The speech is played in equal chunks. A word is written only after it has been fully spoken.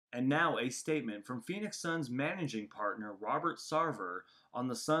And now a statement from Phoenix Suns managing partner Robert Sarver on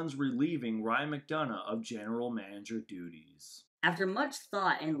the Suns relieving Ryan McDonough of general manager duties. After much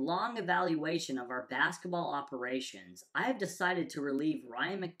thought and long evaluation of our basketball operations, I have decided to relieve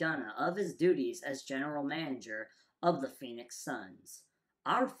Ryan McDonough of his duties as general manager of the Phoenix Suns.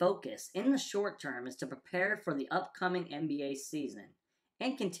 Our focus in the short term is to prepare for the upcoming NBA season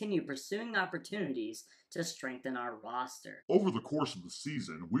and continue pursuing opportunities to strengthen our roster. Over the course of the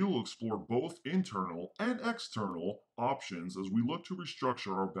season, we will explore both internal and external options as we look to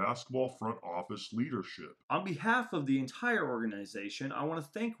restructure our basketball front office leadership. On behalf of the entire organization, I want to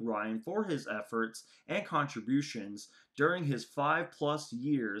thank Ryan for his efforts and contributions during his 5+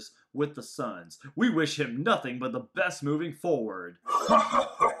 years with the Suns. We wish him nothing but the best moving forward.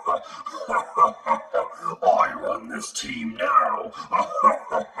 I run this team now.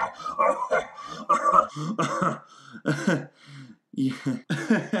 Yeah.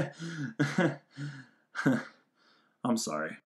 I'm sorry.